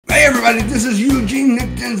everybody, this is Eugene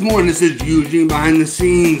Nick Dinsmore, and this is Eugene Behind the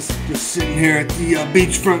Scenes. Just sitting here at the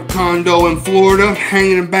beachfront condo in Florida,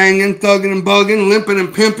 hanging and banging, thugging and bugging, limping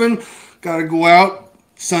and pimping. Gotta go out,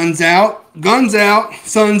 sun's out, guns out,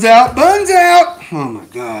 sun's out, buns out. Oh my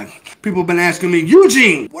God. People have been asking me,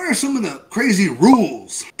 Eugene, what are some of the crazy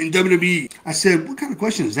rules in WWE? I said, what kind of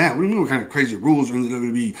question is that? What do you mean what kind of crazy rules are in the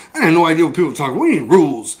WWE? I had no idea what people were talking about. What do you mean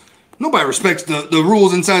rules? Nobody respects the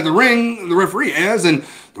rules inside the ring, the referee has, and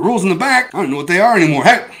the rules in the back, I don't know what they are anymore.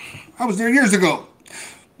 Heck, I was there years ago.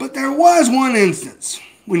 But there was one instance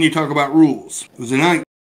when you talk about rules. It was a night,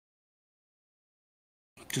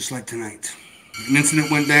 just like tonight. An incident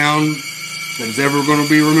went down that is ever going to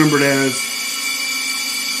be remembered as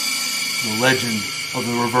the legend of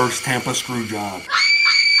the Reverse Tampa Screwjob.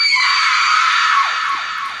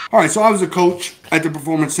 All right, so I was a coach at the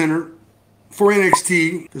Performance Center for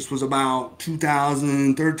NXT. This was about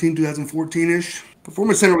 2013, 2014-ish.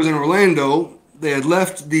 Performance Center was in Orlando. They had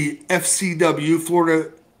left the FCW,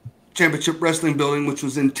 Florida Championship Wrestling building, which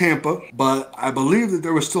was in Tampa. But I believe that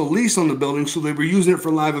there was still a lease on the building, so they were using it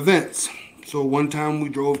for live events. So one time we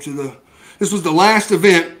drove to this was the last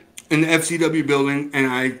event in the FCW building, and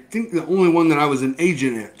I think the only one that I was an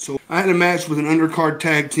agent at. So I had a match with an undercard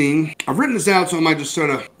tag team. I've written this out, so I might just sort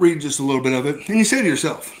of read just a little bit of it. And you say to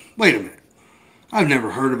yourself, wait a minute. I've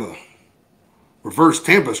never heard of a Reverse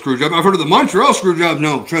Tampa Screwjob. I've heard of the Montreal Screwjob.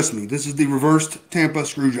 No, trust me, this is the Reverse Tampa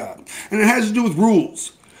Screwjob. And it has to do with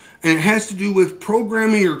rules. And it has to do with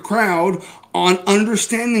programming your crowd on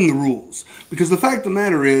understanding the rules. Because the fact of the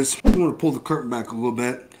matter is, I want to pull the curtain back a little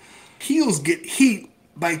bit, heels get heat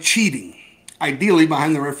by cheating, ideally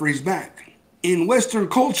behind the referee's back. In Western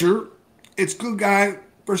culture, it's good guy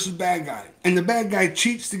versus bad guy. And the bad guy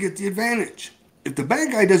cheats to get the advantage. If the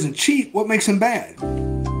bad guy doesn't cheat, what makes him bad?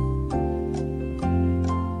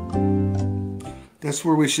 That's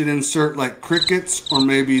where we should insert like crickets or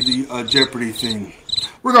maybe the Jeopardy thing.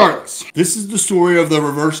 Regardless, this is the story of the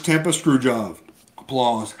Reverse Tampa Screwjob.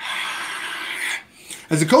 Applause.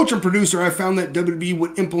 As a coach and producer, I found that WWE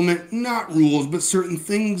would implement not rules, but certain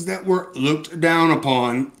things that were looked down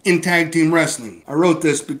upon in tag team wrestling. I wrote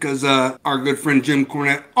this because our good friend Jim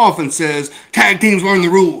Cornette often says, tag teams learn the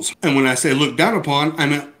rules. And when I say looked down upon, I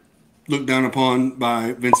meant looked down upon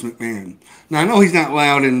by Vince McMahon. Now, I know he's not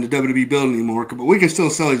allowed in the WWE building anymore, but we can still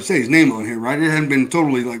say his name on here, right? It hasn't been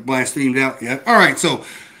totally like blasphemed out yet. All right, so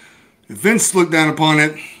if Vince looked down upon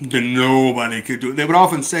it, then nobody could do it. They would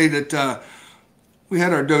often say that we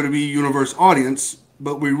had our WWE Universe audience,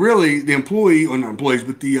 but we really, the employee, or not employees,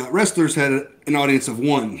 but the wrestlers had an audience of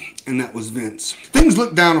one, and that was Vince. Things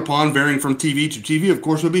looked down upon, varying from TV to TV, of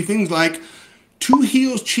course, would be things like two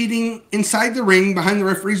heels cheating inside the ring behind the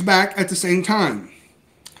referee's back at the same time,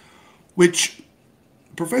 which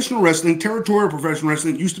professional wrestling, territorial professional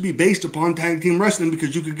wrestling, used to be based upon tag team wrestling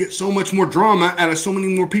because you could get so much more drama out of so many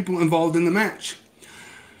more people involved in the match.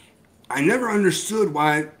 I never understood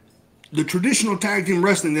why the traditional tag team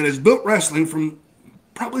wrestling that has built wrestling from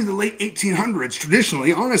probably the late 1800s,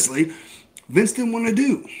 traditionally, honestly, Vince didn't want to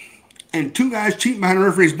do. And two guys cheating behind a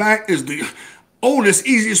referee's back is the oldest,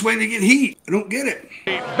 easiest way to get heat. I don't get it.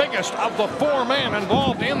 The biggest of the four men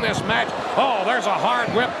involved in this match. Oh, there's a hard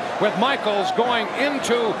whip with Michaels going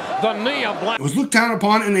into the knee of Black. It was looked down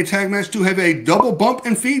upon in a tag match to have a double bump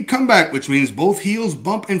and feed comeback, which means both heels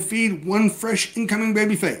bump and feed one fresh incoming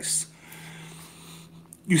babyface.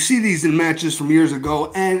 You see these in matches from years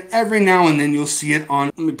ago, and every now and then you'll see it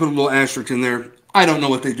on, let me put a little asterisk in there. I don't know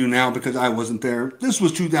what they do now because I wasn't there. This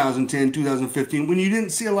was 2010, 2015, when you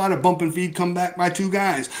didn't see a lot of bump and feed come back by two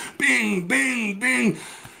guys. Bing, bing, bing.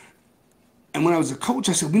 And when I was a coach,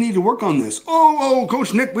 I said, we need to work on this. Oh,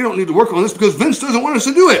 Coach Nick, we don't need to work on this because Vince doesn't want us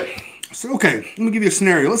to do it. I said, okay, let me give you a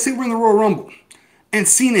scenario. Let's say we're in the Royal Rumble and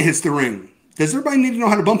Cena hits the ring. Does everybody need to know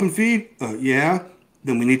how to bump and feed? Yeah.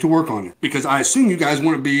 Then we need to work on it. Because I assume you guys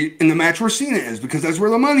want to be in the match where Cena is, because that's where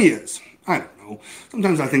the money is. I don't know.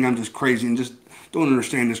 Sometimes I think I'm just crazy and just don't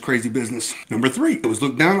understand this crazy business. Number 3, it was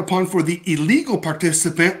looked down upon for the illegal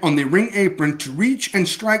participant on the ring apron to reach and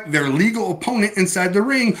strike their legal opponent inside the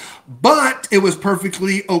ring, but it was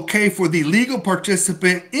perfectly okay for the legal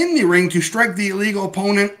participant in the ring to strike the illegal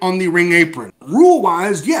opponent on the ring apron.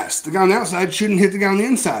 Rule-wise, yes, the guy on the outside shouldn't hit the guy on the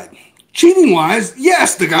inside. Cheating-wise,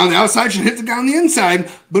 yes, the guy on the outside should hit the guy on the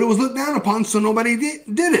inside, but it was looked down upon, so nobody did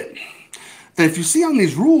it. And if you see on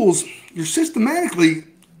these rules, you're systematically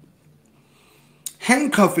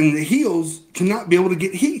handcuffing the heels to not be able to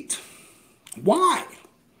get heat. Why?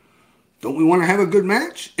 Don't we want to have a good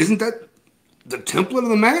match? Isn't that the template of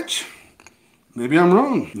the match? Maybe I'm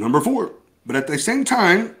wrong. Number 4. But at the same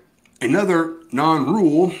time, another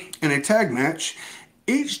non-rule in a tag match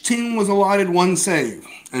Each team was allotted one save,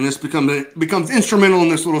 and this becomes instrumental in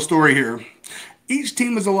this little story here. Each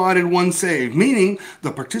team is allotted one save, meaning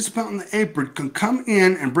the participant on the apron can come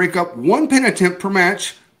in and break up one pin attempt per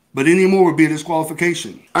match, but any more would be a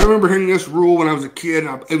disqualification. I remember hearing this rule when I was a kid.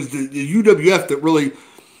 It was the UWF that really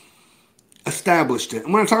established it.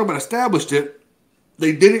 And when I talk about established it,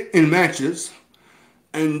 they did it in matches,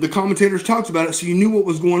 and the commentators talked about it, so you knew what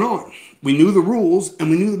was going on. We knew the rules, and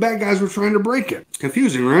we knew the bad guys were trying to break it.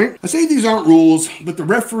 Confusing, right? I say these aren't rules, but the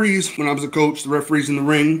referees, when I was a coach, the referees in the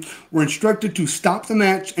ring, were instructed to stop the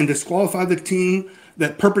match and disqualify the team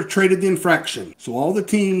that perpetrated the infraction. So all the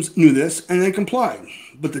teams knew this, and they complied.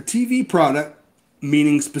 But the TV product,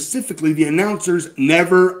 meaning specifically the announcers,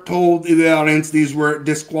 never told the audience these were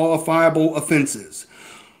disqualifiable offenses.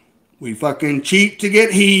 We fucking cheat to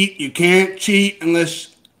get heat. You can't cheat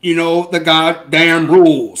unless you know the goddamn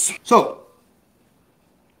rules. So,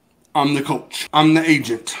 I'm the coach. I'm the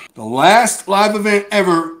agent. The last live event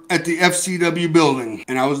ever at the FCW building.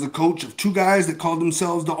 And I was the coach of two guys that called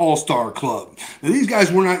themselves the All-Star Club. Now, these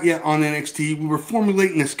guys were not yet on NXT. We were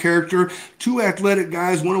formulating this character. Two athletic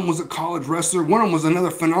guys. One of them was a college wrestler. One of them was another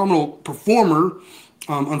phenomenal performer.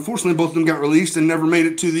 Unfortunately, both of them got released and never made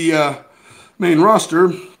it to the main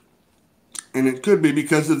roster. And it could be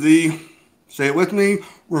because of the, say it with me,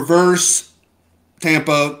 Reverse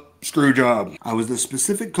Tampa Screwjob. I was the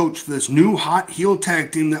specific coach for this new hot heel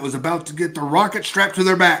tag team that was about to get the rocket strapped to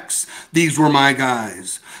their backs. These were my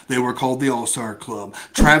guys. They were called the All-Star Club.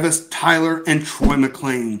 Travis, Tyler, and Troy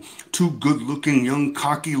McClain. Two good-looking, young,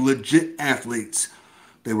 cocky, legit athletes.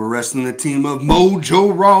 They were wrestling the team of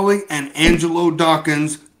Mojo Rawley and Angelo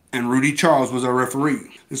Dawkins, and Rudy Charles was our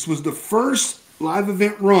referee. This was the first live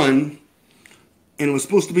event run, and it was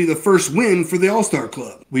supposed to be the first win for the All-Star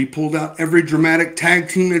Club. We pulled out every dramatic tag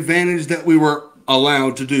team advantage that we were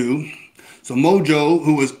allowed to do. So Mojo,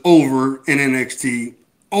 who was over in NXT,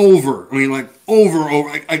 over. I mean, like over.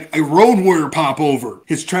 A Road Warrior pop over.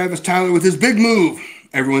 Hits Travis Tyler with his big move.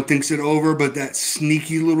 Everyone thinks it over, but that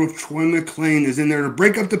sneaky little Troy McClain is in there to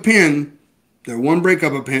break up the pin, their one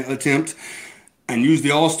breakup attempt, and use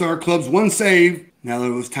the All-Star Club's one save. Now it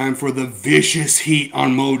was time for the vicious heat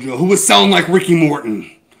on Mojo, who was selling like Ricky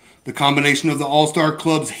Morton. The combination of the All-Star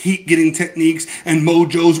Club's heat-getting techniques and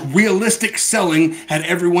Mojo's realistic selling had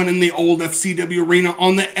everyone in the old FCW arena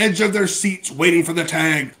on the edge of their seats waiting for the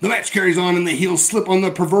tag. The match carries on and the heels slip on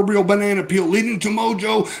the proverbial banana peel, leading to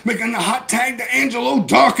Mojo making the hot tag to Angelo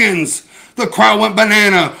Dawkins. The crowd went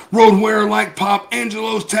banana. Road Warrior like pop.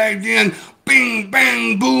 Angelo's tagged in. Bing,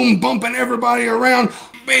 bang, boom, bumping everybody around.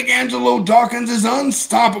 Big Angelo Dawkins is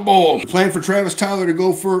unstoppable. The plan for Travis Tyler to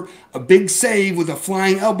go for a big save with a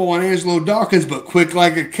flying elbow on Angelo Dawkins, but quick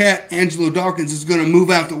like a cat, Angelo Dawkins is going to move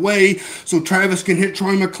out the way so Travis can hit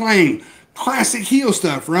Troy McClain. Classic heel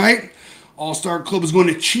stuff, right? All-Star Club is going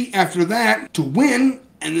to cheat after that to win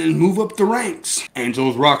and then move up the ranks.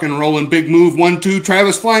 Angelo's rock and rolling, big move, 1-2,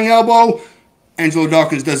 Travis flying elbow. Angelo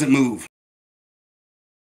Dawkins doesn't move.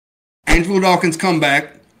 Angelo Dawkins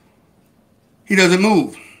comeback. He doesn't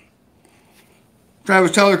move.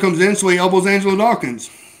 Travis Tyler comes in, so he elbows Angelo Dawkins.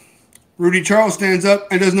 Rudy Charles stands up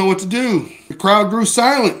and doesn't know what to do. The crowd grew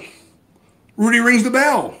silent. Rudy rings the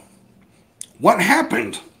bell. What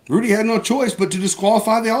happened? Rudy had no choice but to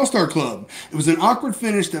disqualify the All-Star Club. It was an awkward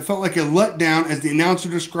finish that felt like a letdown as the announcer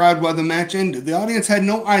described why the match ended. The audience had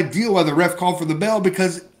no idea why the ref called for the bell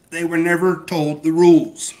because they were never told the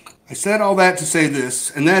rules. I said all that to say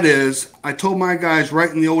this, and that is, I told my guys right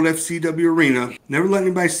in the old FCW arena, never let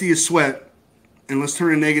anybody see you sweat, and let's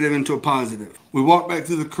turn a negative into a positive. We walked back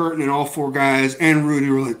through the curtain, and all four guys and Rudy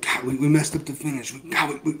were like, God, we messed up the finish. We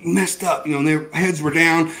messed up. You know, and their heads were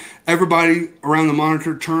down. Everybody around the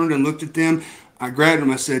monitor turned and looked at them. I grabbed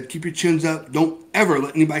them. I said, keep your chins up. Don't ever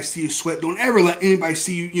let anybody see you sweat. Don't ever let anybody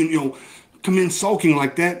see you, you know, come in sulking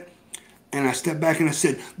like that. And I stepped back and I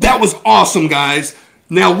said, that was awesome, guys.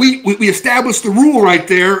 Now, we established the rule right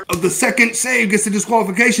there of the second save gets the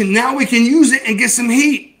disqualification. Now we can use it and get some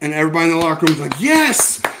heat. And everybody in the locker room was like,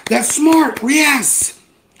 yes, that's smart, yes.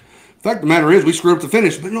 The fact of the matter is we screwed up the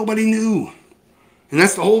finish, but nobody knew. And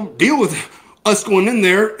that's the whole deal with us going in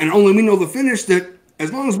there, and only we know the finish, that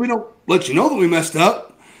as long as we don't let you know that we messed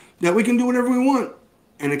up, that we can do whatever we want.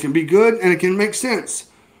 And it can be good, and it can make sense.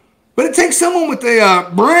 But it takes someone with a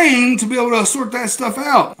brain to be able to sort that stuff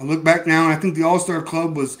out. I look back now and I think the All-Star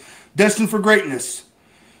Club was destined for greatness.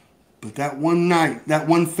 But that one night, that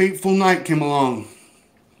one fateful night came along.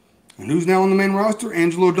 And who's now on the main roster?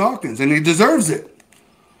 Angelo Dawkins. And he deserves it.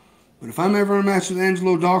 But if I'm ever in a match with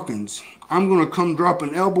Angelo Dawkins, I'm going to come drop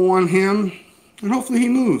an elbow on him and hopefully he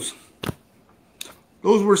moves.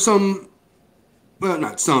 Those were some well,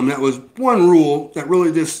 not some, that was one rule that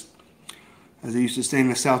really just, as they used to say in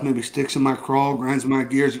the South, maybe sticks in my craw, grinds my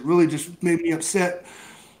gears. It really just made me upset.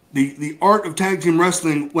 The art of tag team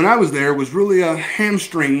wrestling, when I was there, was really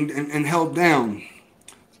hamstringed and held down.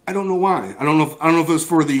 I don't know why. I don't know if it was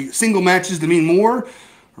for the single matches to mean more,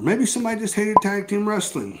 or maybe somebody just hated tag team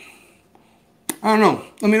wrestling. I don't know.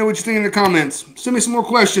 Let me know what you think in the comments. Send me some more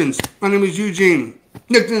questions. My name is Eugene,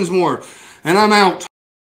 Nick Dinsmore, and I'm out.